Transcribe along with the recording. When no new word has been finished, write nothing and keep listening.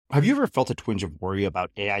Have you ever felt a twinge of worry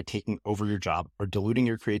about AI taking over your job or diluting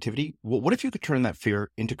your creativity? Well, what if you could turn that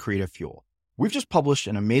fear into creative fuel? We've just published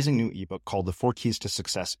an amazing new ebook called The 4 Keys to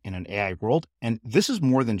Success in an AI World, and this is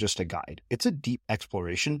more than just a guide. It's a deep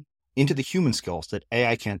exploration into the human skills that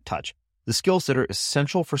AI can't touch, the skills that are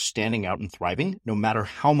essential for standing out and thriving, no matter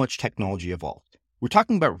how much technology evolves. We're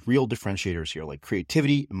talking about real differentiators here, like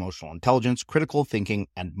creativity, emotional intelligence, critical thinking,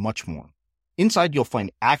 and much more. Inside, you'll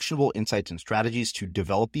find actionable insights and strategies to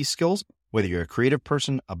develop these skills, whether you're a creative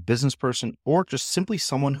person, a business person, or just simply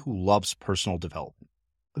someone who loves personal development.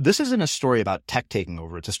 This isn't a story about tech taking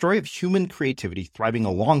over. It's a story of human creativity thriving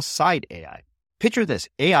alongside AI. Picture this,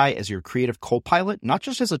 AI as your creative co-pilot, not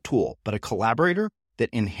just as a tool, but a collaborator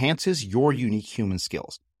that enhances your unique human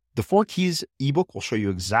skills. The 4 Keys ebook will show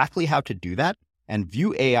you exactly how to do that and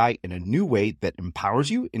view AI in a new way that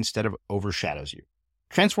empowers you instead of overshadows you.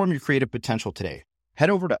 Transform your creative potential today. Head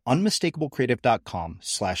over to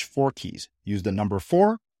unmistakablecreative.com/4keys. Use the number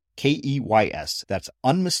 4, KEYS. That's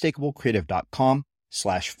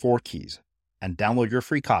unmistakablecreative.com/4keys and download your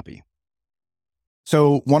free copy.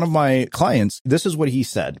 So one of my clients, this is what he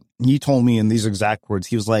said. He told me in these exact words.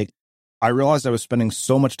 He was like, I realized I was spending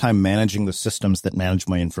so much time managing the systems that manage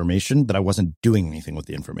my information that I wasn't doing anything with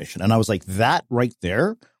the information. And I was like, that right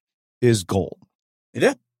there is gold.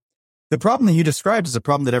 Yeah. The problem that you described is a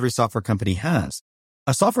problem that every software company has.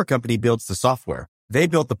 A software company builds the software. They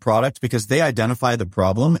built the product because they identify the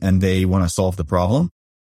problem and they want to solve the problem.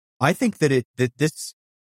 I think that this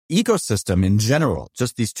ecosystem in general,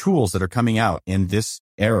 just these tools that are coming out in this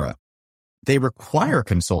era, they require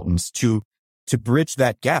consultants to bridge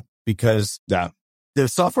that gap because the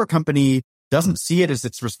software company doesn't see it as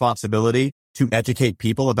its responsibility to educate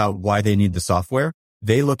people about why they need the software.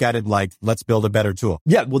 They look at it like, let's build a better tool.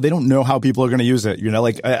 Yeah. Well, they don't know how people are going to use it. You know,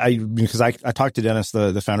 like because I talked to Dennis,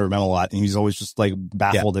 the founder of Mem a lot, and he's always just like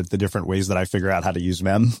baffled at the different ways that I figure out how to use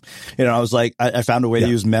Mem. You know, I was like, I found a way to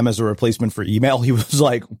use Mem as a replacement for email. He was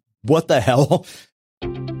like, what the hell?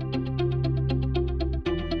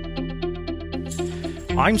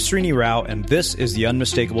 I'm Srini Rao, and this is the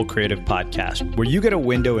Unmistakable Creative Podcast, where you get a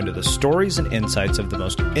window into the stories and insights of the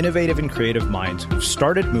most innovative and creative minds who've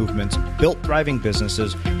started movements, built thriving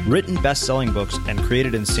businesses, written best-selling books, and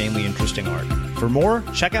created insanely interesting art. For more,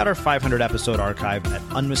 check out our 500-episode archive at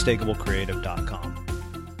unmistakablecreative.com.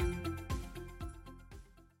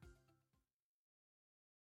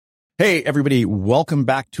 Hey, everybody. Welcome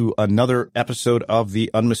back to another episode of the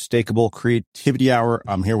Unmistakable Creativity Hour.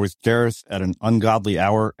 I'm here with Gareth at an ungodly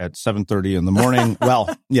hour at 7:30 in the morning. Well,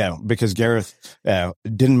 yeah, because Gareth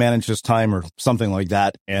didn't manage his time or something like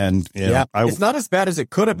that. And it's not as bad as it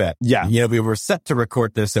could have been. Yeah. You know, we were set to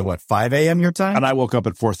record this at 5 a.m. your time? And I woke up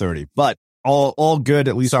at 4:30. But all good.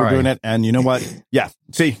 At least we're doing it. And you know what? Yeah.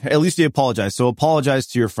 See, at least you apologize. So apologize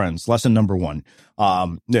to your friends. Lesson number 1.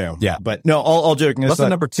 Yeah. But no, all joking aside. Lesson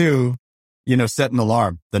number 2, set an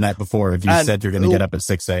alarm the night before if you said you're going to get up at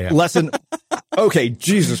 6 a.m. Okay,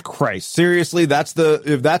 Jesus Christ. Seriously, if that's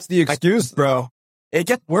the excuse? Bro, it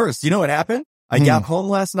gets worse. You know what happened? I got home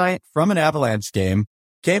last night from an Avalanche game,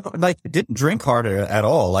 didn't drink hard at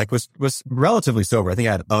all, was relatively sober. I think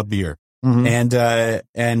I had a beer and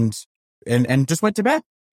just went to bed.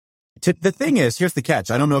 The thing is, here's the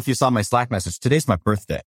catch. I don't know if you saw my Slack message. Today's my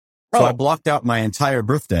birthday. So I blocked out my entire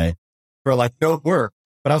birthday for no work.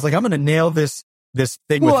 But I was like, I'm going to nail this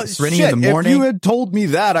thing with Srini in the morning. If you had told me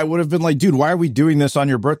that, I would have been like, dude, why are we doing this on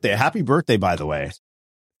your birthday? Happy birthday, by the way.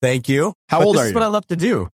 Thank you. How old are you? This is what I love to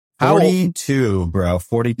do. 42, bro.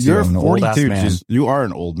 42. You're I'm an 42. Man. You are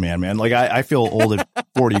an old man, man. Like I feel old at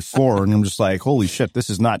 44 and I'm just like, holy shit, this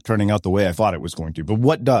is not turning out the way I thought it was going to. But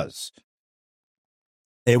what does?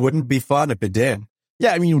 It wouldn't be fun if it did.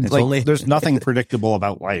 Yeah, I mean, there's nothing predictable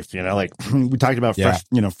about life, like we talked about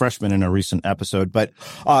freshmen in a recent episode. But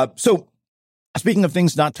so speaking of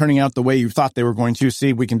things not turning out the way you thought they were going to,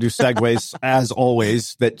 see, we can do segues as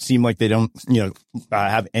always that seem like they don't,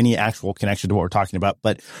 have any actual connection to what we're talking about.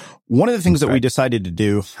 But one of the things that we decided to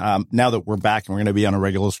do now that we're back and we're going to be on a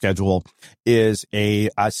regular schedule is a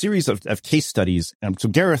series of case studies. So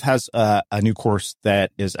Gareth has a new course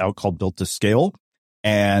that is out called Built to Scale.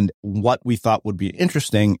 And what we thought would be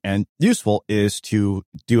interesting and useful is to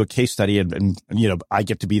do a case study and I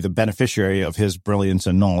get to be the beneficiary of his brilliance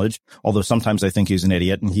and knowledge. Although sometimes I think he's an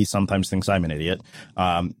idiot and he sometimes thinks I'm an idiot.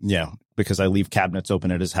 Because I leave cabinets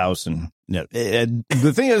open at his house. And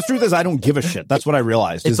the thing is, the truth is, I don't give a shit. That's what I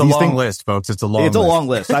realized. It's a long list, folks. It's a long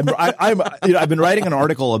list. I've been writing an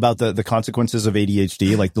article about the consequences of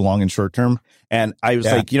ADHD, like the long and short term. And I was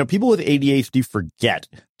like, people with ADHD forget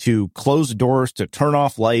to close doors, to turn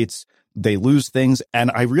off lights, they lose things.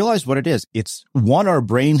 And I realized what it is. It's one, our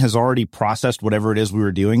brain has already processed whatever it is we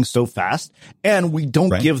were doing so fast, and we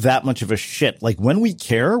don't give that much of a shit. Like when we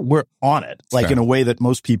care, we're on it, like in a way that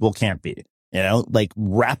most people can't be, like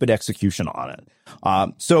rapid execution on it.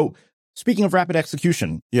 So speaking of rapid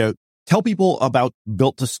execution, tell people about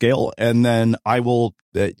Built to Scale, and then I will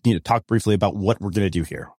talk briefly about what we're going to do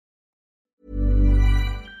here.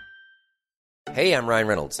 Hey, I'm Ryan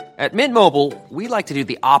Reynolds. At Mint Mobile, we like to do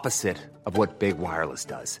the opposite of what Big Wireless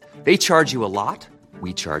does. They charge you a lot,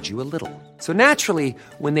 we charge you a little. So naturally,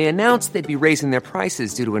 when they announced they'd be raising their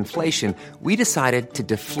prices due to inflation, we decided to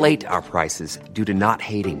deflate our prices due to not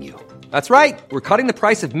hating you. That's right. We're cutting the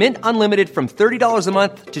price of Mint Unlimited from $30 a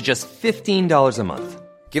month to just $15 a month.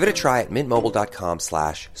 Give it a try at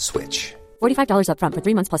mintmobile.com/switch. $45 up front for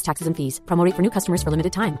 3 months plus taxes and fees. Promo rate for new customers for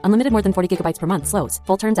limited time. Unlimited more than 40 gigabytes per month. Slows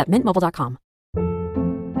full terms at mintmobile.com.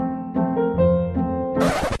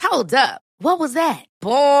 Hold up. What was that?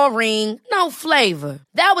 Boring. No flavor.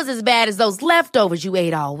 That was as bad as those leftovers you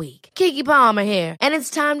ate all week. Keke Palmer here. And it's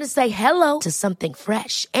time to say hello to something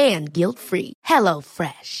fresh and guilt-free. Hello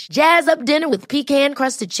Fresh. Jazz up dinner with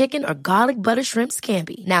pecan-crusted chicken or garlic butter shrimp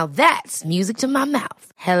scampi. Now that's music to my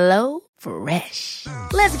mouth. Hello Fresh.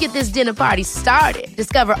 Let's get this dinner party started.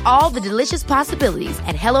 Discover all the delicious possibilities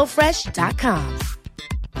at HelloFresh.com.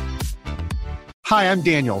 Hi, I'm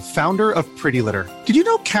Daniel, founder of Pretty Litter. Did you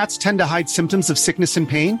know cats tend to hide symptoms of sickness and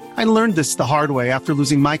pain? I learned this the hard way after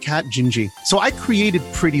losing my cat, Gingy. So I created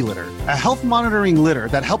Pretty Litter, a health monitoring litter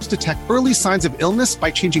that helps detect early signs of illness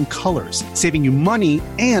by changing colors, saving you money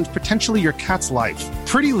and potentially your cat's life.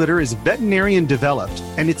 Pretty Litter is veterinarian developed,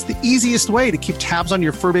 and it's the easiest way to keep tabs on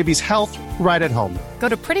your fur baby's health right at home. Go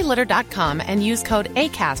to prettylitter.com and use code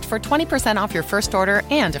ACAST for 20% off your first order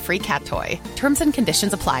and a free cat toy. Terms and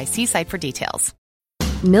conditions apply. See site for details.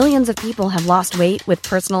 Millions of people have lost weight with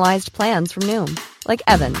personalized plans from Noom. Like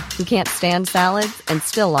Evan, who can't stand salads and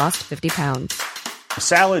still lost 50 pounds.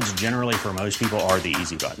 Salads generally for most people are the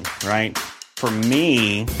easy button, right? For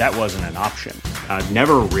me, that wasn't an option. I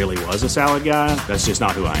never really was a salad guy. That's just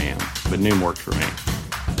not who I am. But Noom worked for me.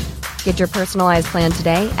 Get your personalized plan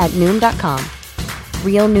today at Noom.com.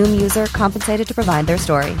 Real Noom user compensated to provide their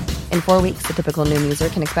story. In 4 weeks, the typical Noom user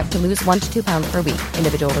can expect to lose 1 to 2 pounds per week.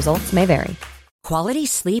 Individual results may vary. Quality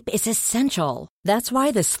sleep is essential. That's why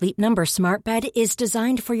the Sleep Number Smart Bed is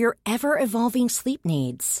designed for your ever-evolving sleep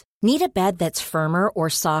needs. Need a bed that's firmer or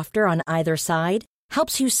softer on either side?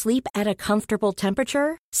 Helps you sleep at a comfortable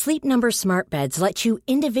temperature? Sleep Number Smart Beds let you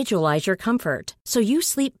individualize your comfort, so you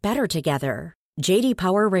sleep better together. J.D.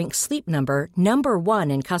 Power ranks Sleep Number number 1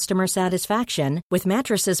 in customer satisfaction with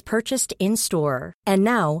mattresses purchased in-store. And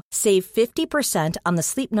now, save 50% on the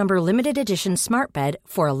Sleep Number Limited Edition Smart Bed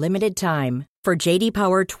for a limited time. For J.D.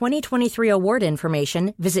 Power 2023 award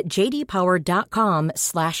information, visit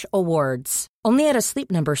jdpower.com/awards. Only at a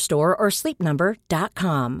Sleep Number store or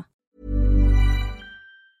sleepnumber.com.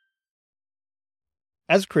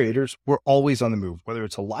 As creators, we're always on the move. Whether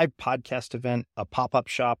it's a live podcast event, a pop-up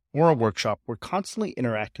shop, or a workshop, we're constantly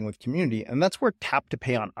interacting with community, and that's where Tap to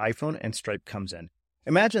Pay on iPhone and Stripe comes in.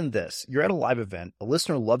 Imagine this. You're at a live event, a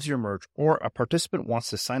listener loves your merch, or a participant wants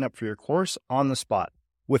to sign up for your course on the spot.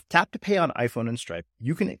 With Tap to Pay on iPhone and Stripe,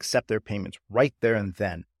 you can accept their payments right there and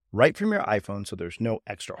then, right from your iPhone, so there's no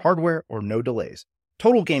extra hardware or no delays.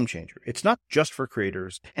 Total game changer. It's not just for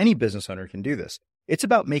creators. Any business owner can do this. It's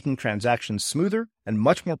about making transactions smoother and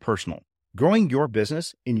much more personal, growing your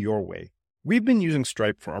business in your way. We've been using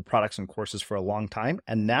Stripe for our products and courses for a long time,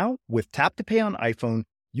 and now with Tap to Pay on iPhone,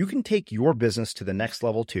 you can take your business to the next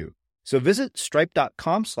level too. So visit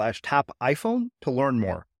stripe.com/tapiphone to learn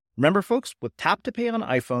more. Remember, folks, with Tap to Pay on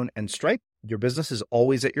iPhone and Stripe, your business is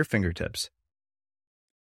always at your fingertips.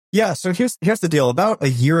 Yeah, so here's the deal. About a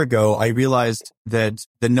year ago, I realized that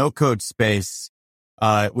the no-code space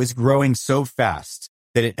was growing so fast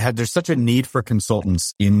that there's such a need for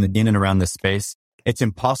consultants in and around this space. It's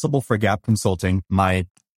impossible for Gap Consulting, my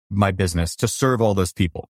business, to serve all those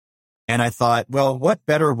people. And I thought, well, what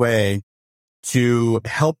better way to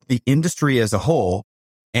help the industry as a whole,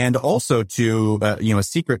 and also to, a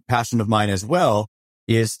secret passion of mine as well,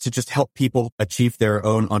 is to just help people achieve their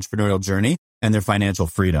own entrepreneurial journey and their financial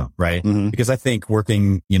freedom, right? Mm-hmm. Because I think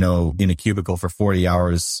working, in a cubicle for 40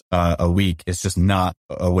 hours a week is just not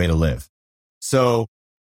a way to live. So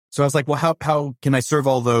I was like, well, how can I serve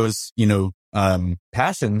all those,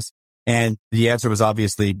 passions? And the answer was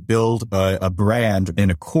obviously build a brand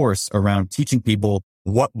and a course around teaching people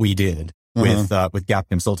what we did with Gap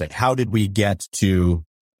Consulting. How did we get to,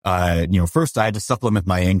 first I had to supplement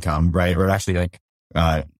my income, right? Or actually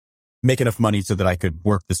make enough money so that I could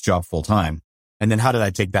work this job full time. And then how did I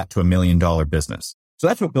take that to $1 million business? So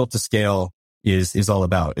that's what Built to Scale is all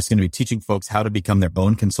about. It's going to be teaching folks how to become their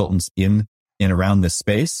own consultants in and around this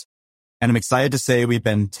space. And I'm excited to say we've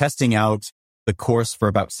been testing out the course for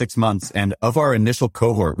about 6 months. And of our initial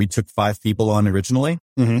cohort, we took 5 people on originally,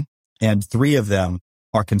 and 3 of them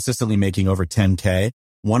are consistently making over 10K.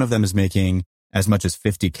 One of them is making as much as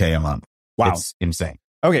 50K a month. Wow. It's insane.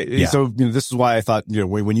 Okay. So this is why I thought,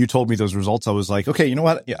 when you told me those results, I was like, okay, you know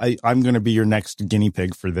what? I'm going to be your next guinea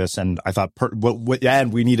pig for this. And I thought,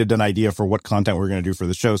 and we needed an idea for what content we're going to do for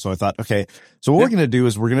the show. So I thought, okay, so what we're going to do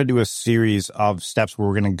is we're going to do a series of steps where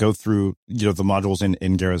we're going to go through, the modules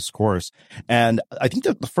in Gareth's course. And I think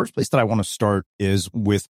that the first place that I want to start is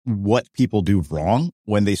with what people do wrong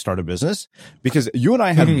when they start a business, because you and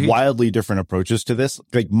I had wildly different approaches to this.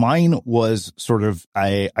 Like mine was sort of,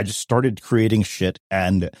 I just started creating shit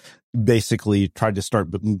and basically tried to start,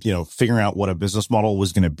 figuring out what a business model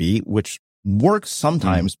was going to be, which works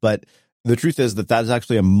sometimes, but the truth is that that's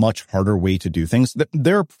actually a much harder way to do things.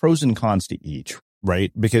 There are pros and cons to each,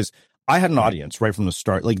 right? Because I had an audience right from the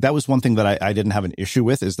start. Like that was one thing that I didn't have an issue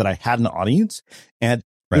with, is that I had an audience. And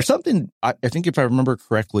there's something, I think if I remember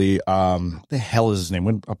correctly, what the hell is his name?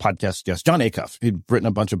 A podcast guest, John Acuff. He'd written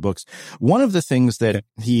a bunch of books. One of the things that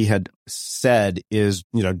he had said is,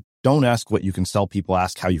 don't ask what you can sell people,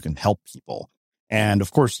 ask how you can help people. And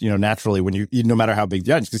of course, naturally when you no matter how big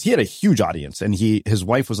the audience, because he had a huge audience, and his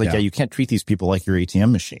wife was like, yeah, you can't treat these people like your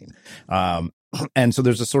ATM machine. And so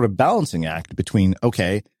there's a sort of balancing act between,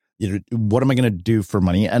 okay, what am I going to do for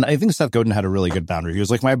money? And I think Seth Godin had a really good boundary. He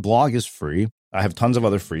was like, my blog is free. I have tons of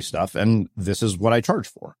other free stuff, and this is what I charge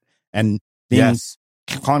for. And being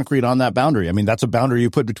concrete on that boundary. I mean, that's a boundary you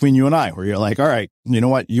put between you and I, where you're like, all right, you know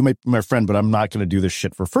what? You may be my friend, but I'm not going to do this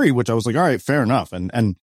shit for free, which I was like, all right, fair enough.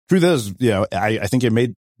 And truth is, I think it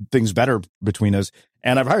made things better between us.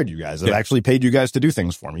 And I've hired you guys. I've actually paid you guys to do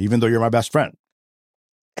things for me, even though you're my best friend.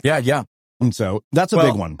 Yeah. And so that's a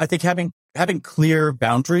big one. I think having clear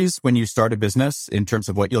boundaries when you start a business in terms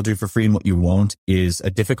of what you'll do for free and what you won't is a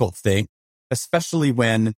difficult thing, especially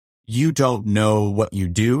when you don't know what you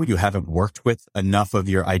do. You haven't worked with enough of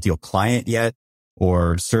your ideal client yet,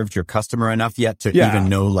 or served your customer enough yet to even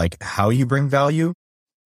know like how you bring value.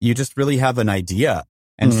 You just really have an idea.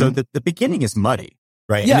 And so the beginning is muddy,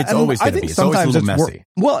 right? Yeah. And it's always going to be. It's always a little messy.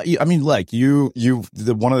 Well, I mean, like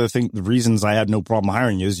one of the reasons I had no problem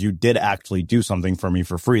hiring you is you did actually do something for me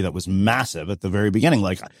for free that was massive at the very beginning.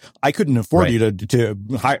 Like I couldn't afford you to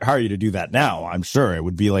hire you to do that now. I'm sure it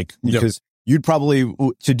would be like, because you'd probably,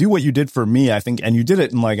 to do what you did for me, I think, and you did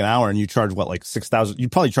it in like an hour, and you charge what, like $6,000?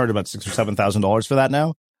 You'd probably charge about $6,000 or $7,000 for that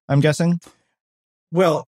now, I'm guessing.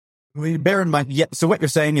 Well, bear in mind, so what you're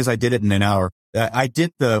saying is I did it in an hour. I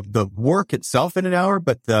did the work itself in an hour,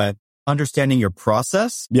 but the understanding your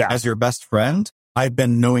process as your best friend, I've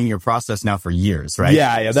been knowing your process now for years, right?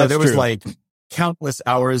 Yeah, that's so there was true. like countless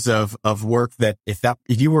hours of work that if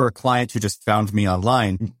you were a client who just found me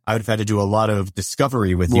online, I would have had to do a lot of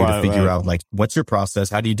discovery with you to figure out like, what's your process?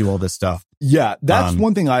 How do you do all this stuff? Yeah, that's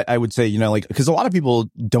one thing I would say, like, because a lot of people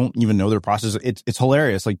don't even know their process. It's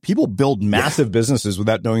hilarious. Like people build massive businesses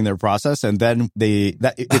without knowing their process. And then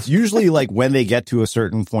it's usually like when they get to a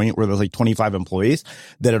certain point where there's like 25 employees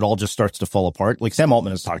that it all just starts to fall apart. Like Sam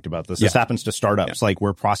Altman has talked about this. This happens to startups, like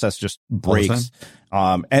where process just breaks.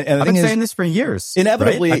 And I've been saying this for years.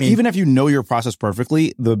 Inevitably, right? even if you know your process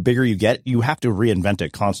perfectly, the bigger you get, you have to reinvent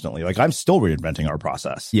it constantly. Like I'm still reinventing our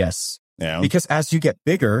process. Yes. Because as you get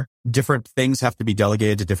bigger, different things have to be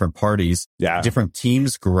delegated to different parties. Yeah. Different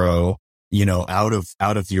teams grow, out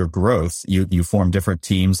of your growth, you form different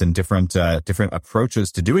teams and different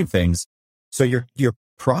approaches to doing things. So your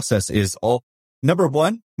process is number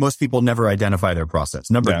one, most people never identify their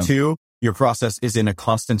process. Number two, your process is in a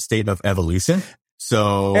constant state of evolution.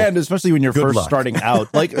 So, and especially when you're first starting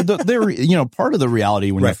out, like part of the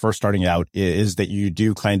reality when you're first starting out is that you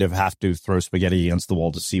do kind of have to throw spaghetti against the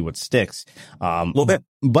wall to see what sticks. A little bit,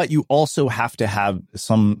 but you also have to have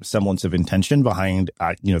some semblance of intention behind,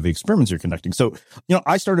 the experiments you're conducting. So,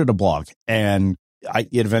 I started a blog, and it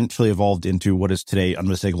eventually evolved into what is today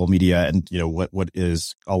Unmistakable Media, and what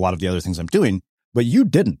is a lot of the other things I'm doing. But you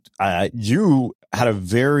didn't. You had a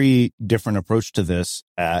very different approach to this,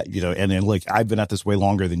 and like I've been at this way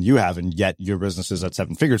longer than you have, and yet your business is at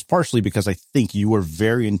 7 figures, partially because I think you were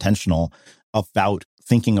very intentional about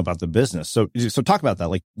thinking about the business. So talk about that.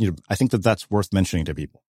 Like, I think that's worth mentioning to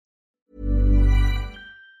people.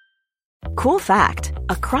 Cool fact,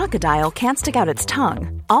 a crocodile can't stick out its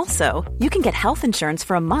tongue. Also, you can get health insurance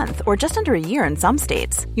for a month or just under a year in some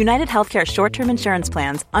states. United Healthcare short-term insurance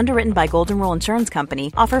plans, underwritten by Golden Rule Insurance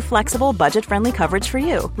Company, offer flexible, budget-friendly coverage for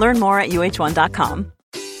you. Learn more at uh1.com.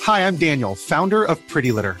 Hi, I'm Daniel, founder of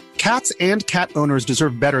Pretty Litter. Cats and cat owners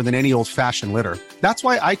deserve better than any old-fashioned litter. That's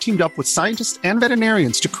why I teamed up with scientists and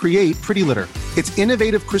veterinarians to create Pretty Litter. Its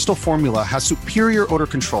innovative crystal formula has superior odor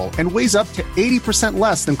control and weighs up to 80%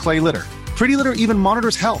 less than clay litter. Pretty Litter even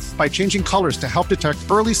monitors health by changing colors to help detect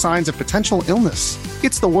early signs of potential illness.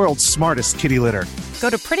 It's the world's smartest kitty litter. Go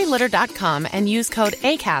to prettylitter.com and use code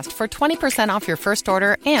ACAST for 20% off your first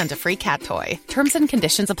order and a free cat toy. Terms and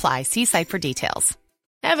conditions apply. See site for details.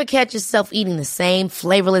 Ever catch yourself eating the same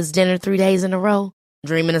flavorless dinner 3 days in a row?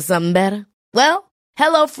 Dreaming of something better? Well,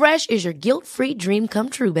 HelloFresh is your guilt-free dream come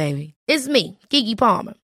true, baby. It's me, Keke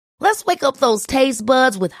Palmer. Let's wake up those taste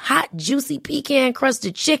buds with hot, juicy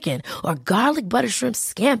pecan-crusted chicken or garlic butter shrimp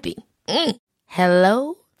scampi.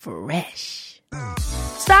 Hello Fresh.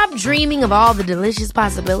 Stop dreaming of all the delicious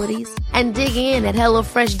possibilities and dig in at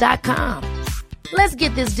HelloFresh.com. Let's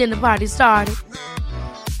get this dinner party started.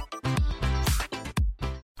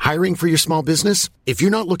 Hiring for your small business? If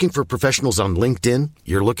you're not looking for professionals on LinkedIn,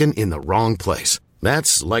 you're looking in the wrong place.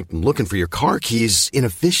 That's like looking for your car keys in a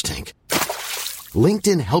fish tank.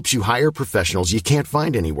 LinkedIn helps you hire professionals you can't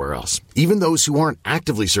find anywhere else, even those who aren't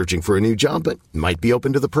actively searching for a new job but might be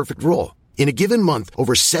open to the perfect role. In a given month,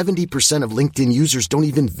 over 70% of LinkedIn users don't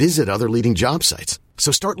even visit other leading job sites.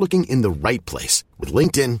 So start looking in the right place. With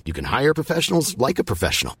LinkedIn, you can hire professionals like a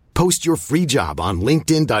professional. Post your free job on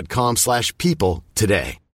linkedin.com/people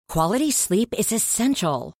today. Quality sleep is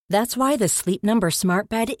essential. That's why the Sleep Number Smart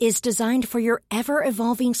Bed is designed for your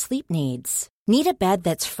ever-evolving sleep needs. Need a bed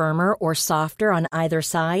that's firmer or softer on either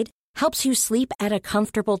side? Helps you sleep at a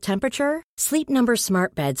comfortable temperature? Sleep Number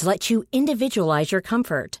Smart Beds let you individualize your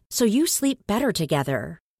comfort, so you sleep better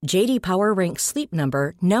together. J.D. Power ranks Sleep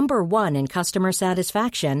Number number 1 in customer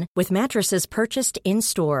satisfaction with mattresses purchased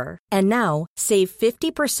in-store. And now, save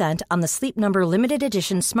 50% on the Sleep Number Limited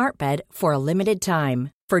Edition Smart Bed for a limited time.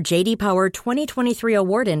 For J.D. Power 2023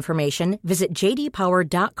 award information, visit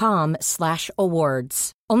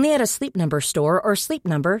jdpower.com/awards. Only at a Sleep Number store or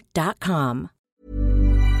sleepnumber.com.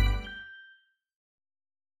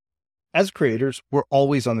 As creators, we're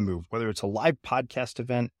always on the move. Whether it's a live podcast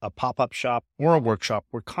event, a pop-up shop, or a workshop,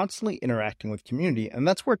 we're constantly interacting with community, and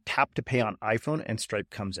that's where Tap to Pay on iPhone and Stripe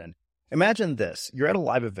comes in. Imagine this. You're at a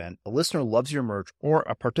live event, a listener loves your merch, or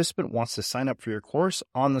a participant wants to sign up for your course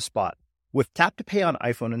on the spot. With Tap to Pay on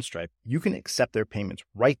iPhone and Stripe, you can accept their payments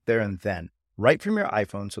right there and then, right from your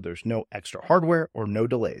iPhone, so there's no extra hardware or no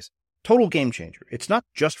delays. Total game changer. It's not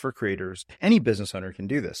just for creators. Any business owner can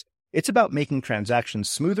do this. It's about making transactions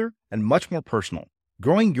smoother and much more personal,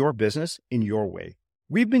 growing your business in your way.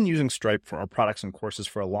 We've been using Stripe for our products and courses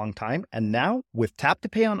for a long time, and now with Tap to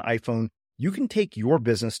Pay on iPhone, you can take your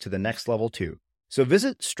business to the next level too. So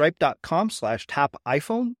visit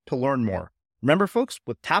stripe.com/tapiphone to learn more. Remember, folks,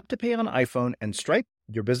 with Tap to Pay on iPhone and Stripe,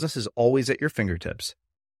 your business is always at your fingertips.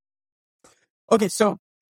 Okay, so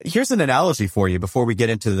here's an analogy for you before we get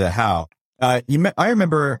into the how. I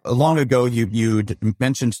remember long ago you'd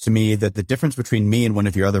mentioned to me that the difference between me and one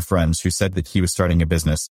of your other friends who said that he was starting a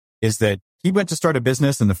business is that he went to start a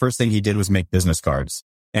business and the first thing he did was make business cards.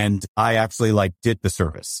 And I actually did the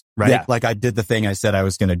service, right? Yeah. I did the thing I said I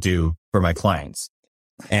was going to do for my clients.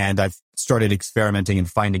 And I've started experimenting and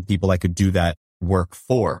finding people I could do that work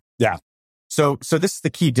for. Yeah. So this is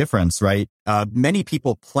the key difference, right? Many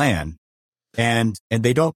people plan and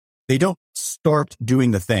they don't start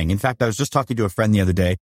doing the thing. In fact, I was just talking to a friend the other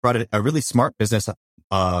day, brought a really smart business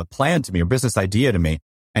plan to me, or business idea to me.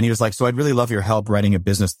 And he was like, so I'd really love your help writing a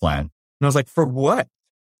business plan. And I was like, for what?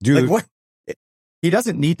 Dude, what? He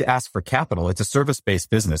doesn't need to ask for capital. It's a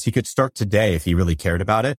service-based business. He could start today if he really cared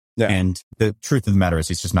about it. Yeah. And the truth of the matter is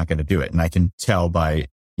he's just not going to do it. And I can tell by,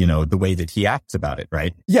 the way that he acts about it,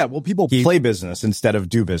 right? Yeah, well, people play business instead of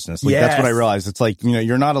do business. That's what I realized. It's like,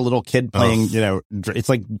 you're not a little kid playing, it's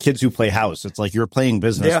like kids who play house. It's like you're playing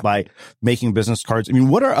business by making business cards. I mean,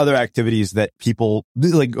 what are other activities that people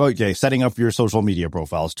setting up your social media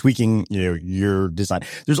profiles, tweaking, your design.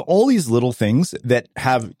 There's all these little things that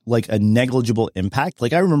have a negligible impact.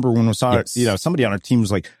 I remember when we saw, somebody on our team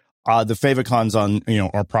was like, the favicons on,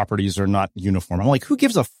 our properties are not uniform. I'm like, who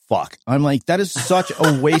gives a fuck? I'm like, that is such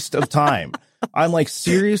a waste of time. I'm like,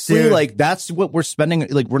 seriously, Dude. That's what we're spending.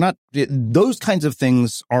 We're not, those kinds of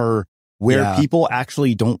things are where people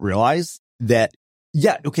actually don't realize that,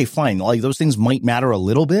 okay, fine. Those things might matter a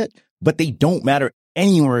little bit, but they don't matter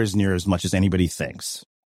anywhere as near as much as anybody thinks.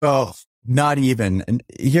 Oh, Not even. And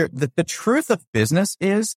here, the truth of business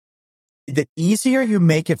is the easier you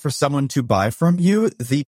make it for someone to buy from you,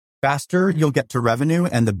 the faster you'll get to revenue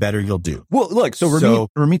and the better you'll do. Well, look, so Ramit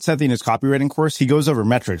Sethi in his copywriting course, he goes over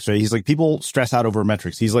metrics, right? He's like, people stress out over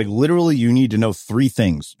metrics. He's like, literally, you need to know 3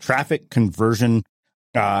 things: traffic, conversion,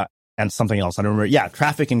 and something else. I don't remember. Yeah,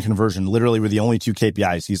 traffic and conversion literally were the only 2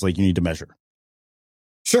 KPIs he's like, you need to measure.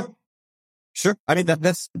 Sure. I mean,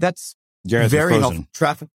 that's Gareth, very helpful.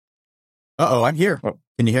 Traffic. Uh-oh, I'm here. Oh.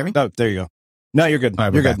 Can you hear me? Oh, there you go. No, you're good.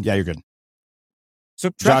 Right, you're good. Yeah, you're good. So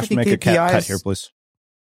Josh, traffic make and a cut here, please.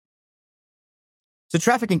 So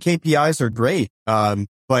traffic and KPIs are great.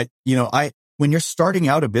 But when you're starting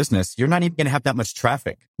out a business, you're not even going to have that much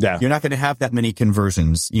traffic. Yeah. You're not going to have that many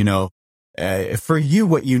conversions. For you,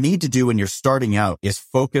 what you need to do when you're starting out is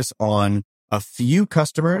focus on a few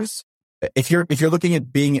customers. If you're looking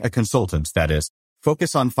at being a consultant, that is,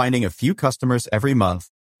 focus on finding a few customers every month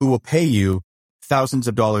who will pay you thousands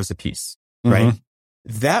of dollars a piece, right?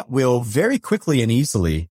 That will very quickly and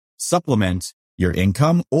easily supplement your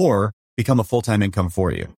income or become a full-time income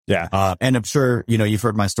for you. Yeah. And I'm sure, you've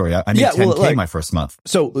heard my story. I made $10K my first month.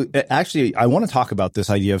 So actually, I want to talk about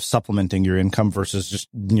this idea of supplementing your income versus just,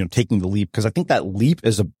 taking the leap, because I think that leap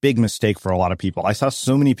is a big mistake for a lot of people. I saw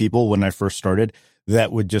so many people when I first started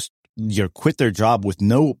that would just, quit their job with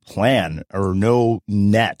no plan or no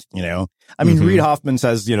net, I mean, Reid Hoffman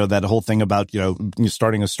says, that whole thing about,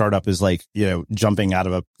 starting a startup is like, jumping out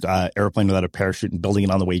of a airplane without a parachute and building it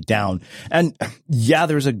on the way down. And yeah,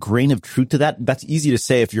 there's a grain of truth to that. That's easy to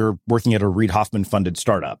say if you're working at a Reid Hoffman funded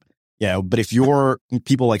startup. But if you're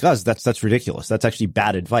people like us, that's ridiculous. That's actually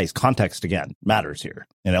bad advice. Context, again, matters here.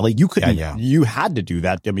 You couldn't, you had to do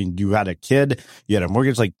that. I mean, you had a kid, you had a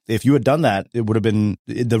mortgage. Like, if you had done that, it would have been,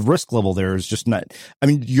 the risk level there is just not, I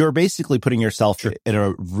mean, you're basically putting yourself in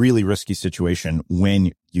a really risky situation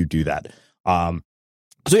when you do that.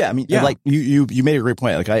 So yeah, I mean, like you made a great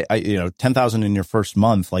point. Like I 10,000 in your first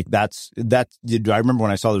month, like that's, I remember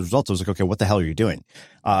when I saw the results, I was like, okay, what the hell are you doing?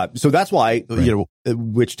 So that's why,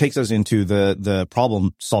 which takes us into the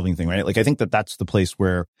problem solving thing, right? Like, I think that's the place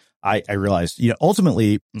where I realized,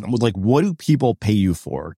 ultimately, like, what do people pay you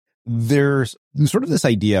for? There's sort of this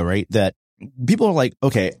idea, right? That people are like,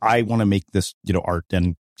 okay, I want to make this, art,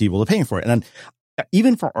 and people are paying for it. And then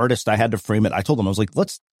even for artists, I had to frame it. I told them, I was like,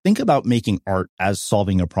 let's think about making art as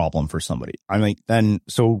solving a problem for somebody. I'm like,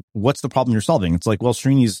 so what's the problem you're solving? It's like, well,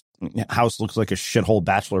 Srini's house looks like a shithole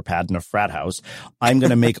bachelor pad in a frat house. I'm going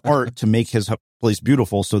to make art to make his place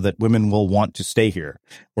beautiful so that women will want to stay here,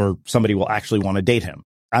 or somebody will actually want to date him.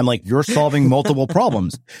 I'm like, you're solving multiple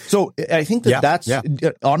problems. So I think that's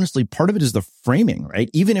honestly, part of it is the framing, right?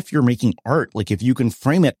 Even if you're making art, like, if you can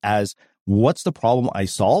frame it as, what's the problem I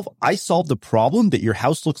solve? I solve the problem that your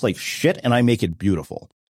house looks like shit and I make it beautiful.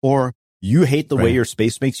 Or you hate the way your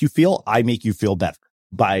space makes you feel, I make you feel better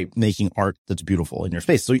by making art that's beautiful in your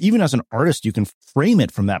space. So even as an artist, you can frame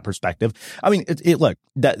it from that perspective. I mean, look,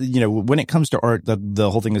 that, when it comes to art, the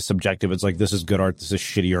whole thing is subjective. It's like, this is good art, this is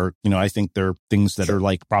shitty art. I think there are things that are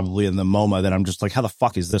like probably in the MoMA that I'm just like, how the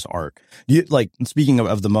fuck is this art? Like, speaking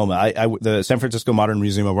of the MoMA, the San Francisco Modern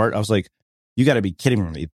Museum of Art, I was like, you got to be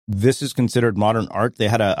kidding me. This is considered modern art. They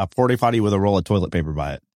had a porta potty with a roll of toilet paper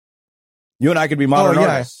by it. You and I could be modern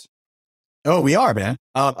artists. Oh, we are, man.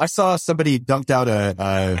 I saw somebody dunked out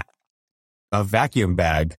a vacuum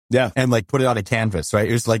bag. Yeah. And like put it on a canvas, right?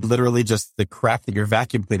 It was like literally just the crack that your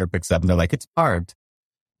vacuum cleaner picks up. And they're like, it's carved.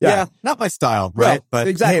 Yeah. Not my style, right? Well, but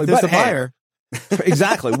exactly. Hey, there's a buyer.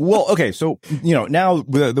 Exactly. Well, okay. So, now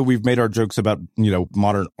that we've made our jokes about,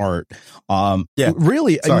 modern art,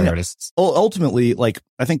 really, sorry, artists. Ultimately, like,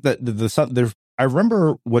 I think that I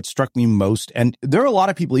remember what struck me most, and there are a lot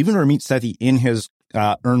of people, even Ramit Sethi in his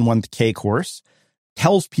Earn 1K course,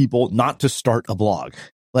 tells people not to start a blog.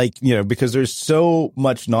 Like, because there's so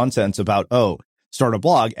much nonsense about, start a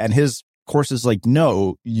blog. And his course is like,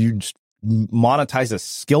 no, you just monetize a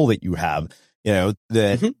skill that you have, and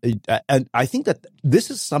I think that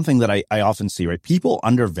this is something that I often see, right? People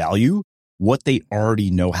undervalue what they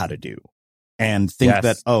already know how to do. And think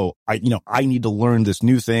that, I need to learn this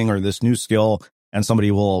new thing or this new skill, and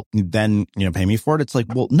somebody will then, pay me for it. It's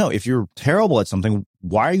like, well, no, if you're terrible at something,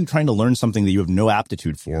 why are you trying to learn something that you have no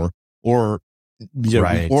aptitude for, or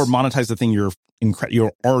monetize the thing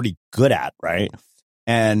you're already good at, right?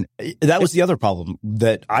 And that was the other problem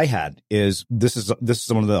that I had. Is this is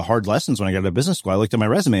one of the hard lessons when I got out of business school. I looked at my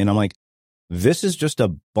resume and I'm like, this is just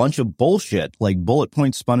a bunch of bullshit, like bullet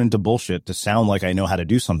points spun into bullshit to sound like I know how to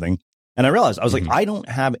do something. And I realized, I was like, I don't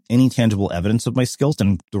have any tangible evidence of my skills.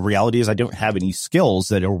 And the reality is I don't have any skills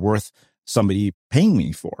that are worth somebody paying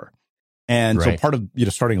me for. And so part of,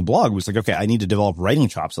 starting a blog was like, okay, I need to develop writing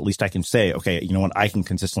chops. At least I can say, okay, you know what, I can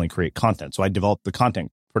consistently create content. So I developed the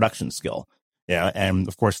content production skill. Yeah. And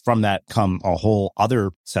of course, from that come a whole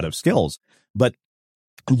other set of skills. But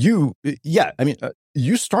you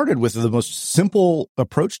started with the most simple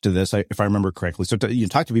approach to this, if I remember correctly. So you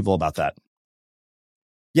talk to people about that.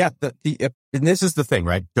 Yeah. And this is the thing,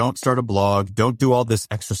 right? Don't start a blog. Don't do all this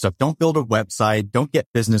extra stuff. Don't build a website. Don't get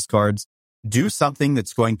business cards. Do something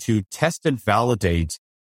that's going to test and validate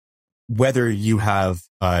whether you have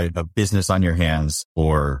a business on your hands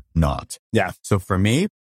or not. Yeah. So for me,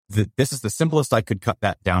 this is the simplest I could cut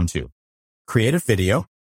that down to. Create a video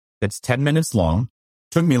that's 10 minutes long.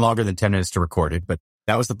 Took me longer than 10 minutes to record it, but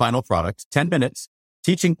that was the final product. 10 minutes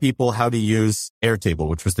teaching people how to use Airtable,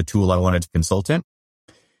 which was the tool I wanted to consult in.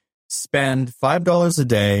 Spend $5 a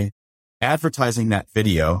day advertising that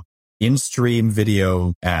video, in-stream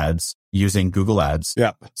video ads using Google Ads.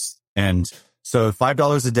 Yeah. And so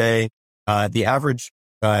 $5 a day, the average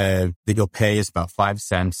that you'll pay is about 5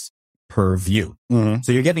 cents per view. Mm-hmm.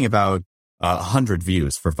 So you're getting about 100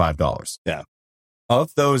 views for $5. Yeah.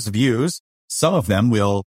 Of those views, some of them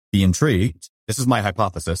will be intrigued. This is my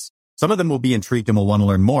hypothesis. Some of them will be intrigued and will want to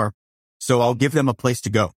learn more. So I'll give them a place to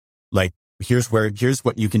go. Like, here's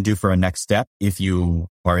what you can do for a next step if you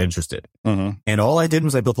are interested. Mm-hmm. And all I did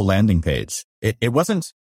was I built a landing page. It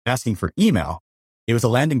wasn't asking for email. It was a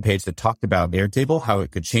landing page that talked about Airtable, how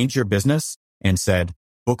it could change your business, and said,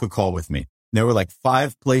 book a call with me. There were like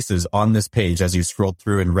 5 places on this page as you scrolled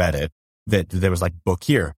through and read it that there was like, book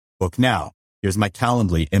here, book now. Here's my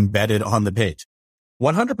Calendly embedded on the page.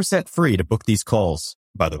 100% free to book these calls,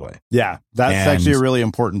 by the way. Yeah, that's actually a really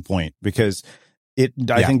important point, because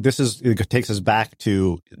I think it takes us back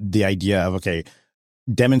to the idea of, okay,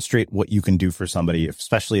 demonstrate what you can do for somebody,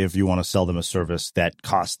 especially if you want to sell them a service that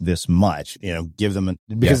costs this much, give them,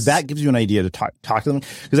 because that gives you an idea to talk to them.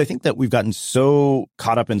 Because I think that we've gotten so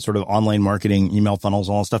caught up in sort of online marketing, email funnels,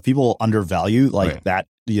 all that stuff. People undervalue that,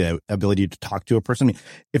 ability to talk to a person. I mean,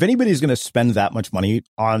 if anybody's going to spend that much money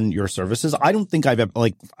on your services, I don't think I've ever,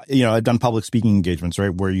 I've done public speaking engagements,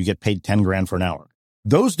 right, where you get paid $10,000 for an hour.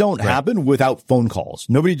 Those don't happen without phone calls.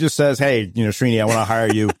 Nobody just says, hey, Srini, I want to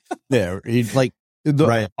hire you. There,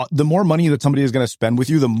 the more money that somebody is going to spend with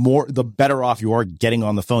you, the better off you are getting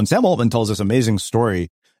on the phone. Sam Altman tells this amazing story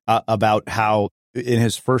about how in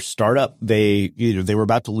his first startup, they were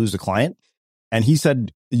about to lose a client. And he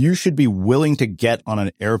said, you should be willing to get on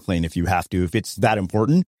an airplane if you have to, if it's that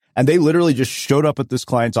important. And they literally just showed up at this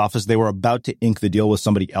client's office. They were about to ink the deal with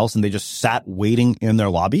somebody else, and they just sat waiting in their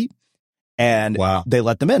lobby. And they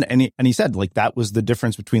let them in. And he said, that was the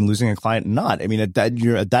difference between losing a client and not. I mean, at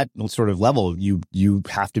that sort of level, you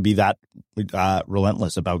have to be that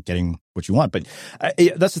relentless about getting what you want. But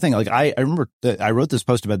that's the thing. I remember that I wrote this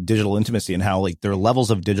post about digital intimacy and how there are levels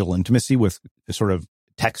of digital intimacy, with sort of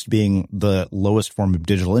text being the lowest form of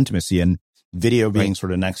digital intimacy and video being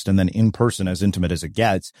sort of next, and then in person as intimate as it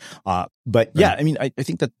gets. I mean, I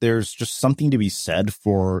think that there's just something to be said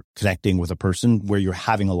for connecting with a person where you're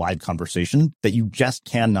having a live conversation that you just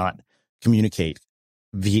cannot communicate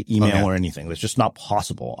via email or anything. That's just not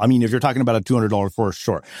possible. I mean, if you're talking about a $200 course,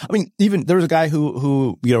 sure. I mean, even there was a guy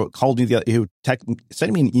who called me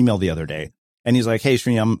sent me an email the other day, and he's like, hey,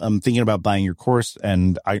 Srini, I'm thinking about buying your course,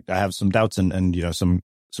 and I have some doubts and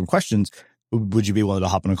some questions. Would you be willing to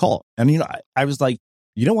hop on a call? And, I was like,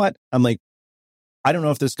 you know what? I'm like, I don't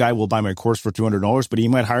know if this guy will buy my course for $200, but he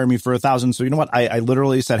might hire me for $1,000. So you know what? I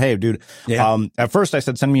literally said, hey, dude, at first I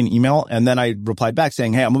said, send me an email. And then I replied back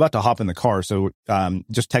saying, hey, I'm about to hop in the car. So,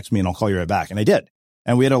 just text me and I'll call you right back. And I did.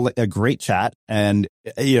 And we had a great chat, and,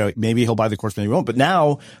 maybe he'll buy the course, maybe he won't. But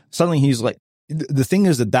now suddenly he's like, the thing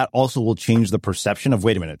is that also will change the perception of,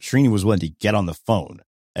 wait a minute, Srini was willing to get on the phone.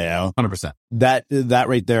 100%. That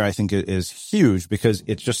right there, I think, is huge, because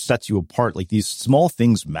it just sets you apart. These small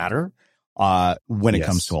things matter when it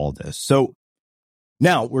comes to all this. So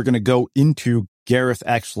now we're going to go into Gareth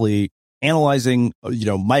actually analyzing,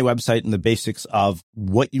 my website and the basics of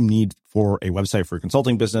what you need for a website for a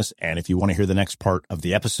consulting business. And if you want to hear the next part of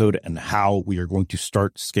the episode and how we are going to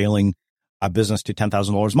start scaling a business to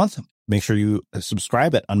 $10,000 a month, make sure you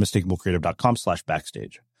subscribe at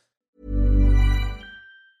unmistakablecreative.com/backstage.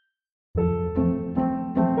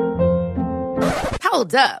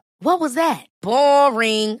 Hold up. What was that?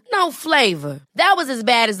 Boring. No flavor. That was as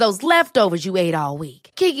bad as those leftovers you ate all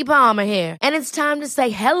week. Keke Palmer here. And it's time to say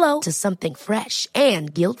hello to something fresh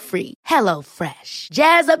and guilt-free. Hello Fresh.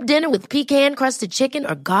 Jazz up dinner with pecan-crusted chicken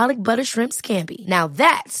or garlic butter shrimp scampi. Now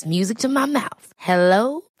that's music to my mouth.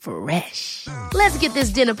 Hello Fresh. Let's get this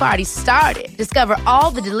dinner party started. Discover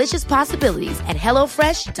all the delicious possibilities at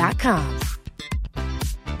HelloFresh.com.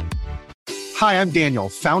 Hi, I'm Daniel,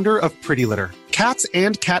 founder of Pretty Litter. Cats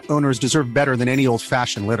and cat owners deserve better than any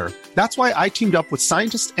old-fashioned litter. That's why I teamed up with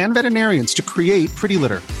scientists and veterinarians to create Pretty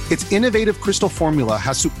Litter. Its innovative crystal formula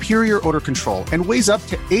has superior odor control and weighs up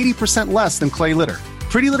to 80% less than clay litter.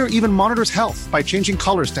 Pretty Litter even monitors health by changing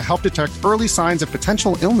colors to help detect early signs of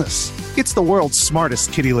potential illness. It's the world's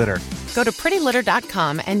smartest kitty litter. Go to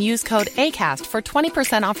prettylitter.com and use code ACAST for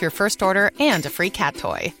 20% off your first order and a free cat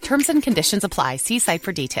toy. Terms and conditions apply. See site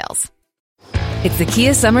for details. It's the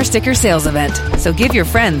Kia Summer Sticker Sales Event, so give your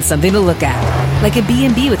friends something to look at, like a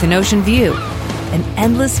B&B with an ocean view, an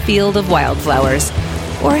endless field of wildflowers,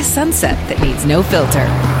 or a sunset that needs no filter.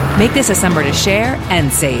 Make this a summer to share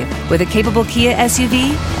and save with a capable Kia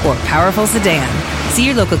SUV or powerful sedan. See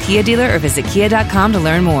your local Kia dealer or visit kia.com to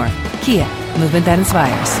learn more. Kia, movement that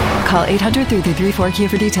inspires. Call 800-333-4KIA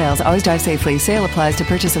for details. Always drive safely. Sale applies to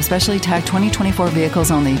purchase of specially tagged 2024 vehicles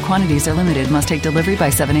only. Quantities are limited. Must take delivery by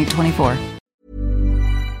 7/8/24.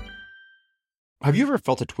 Have you ever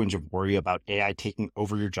felt a twinge of worry about AI taking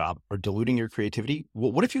over your job or diluting your creativity?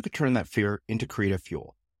 Well, what if you could turn that fear into creative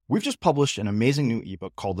fuel? We've just published an amazing new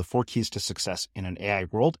ebook called The 4 Keys to Success in an AI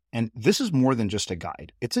World, and this is more than just a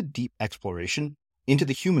guide. It's a deep exploration into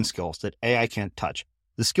the human skills that AI can't touch,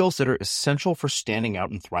 the skills that are essential for standing out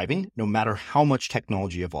and thriving, no matter how much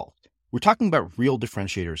technology evolved. We're talking about real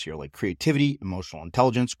differentiators here, like creativity, emotional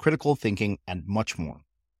intelligence, critical thinking, and much more.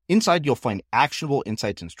 Inside, you'll find actionable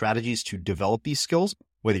insights and strategies to develop these skills,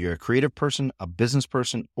 whether you're a creative person, a business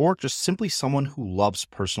person, or just simply someone who loves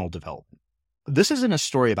personal development. This isn't a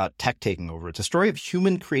story about tech taking over. It's a story of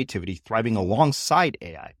human creativity thriving alongside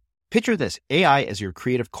AI. Picture this, AI as your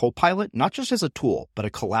creative co-pilot, not just as a tool, but a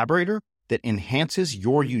collaborator that enhances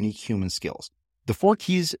your unique human skills. The 4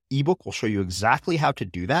 Keys ebook will show you exactly how to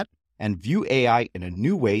do that and view AI in a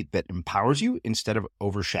new way that empowers you instead of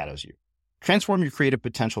overshadows you. Transform your creative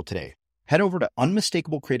potential today. Head over to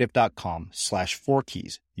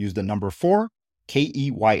unmistakablecreative.com/4keys. Use the number 4,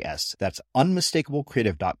 KEYS. That's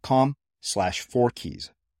unmistakablecreative.com/4keys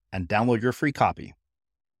and download your free copy.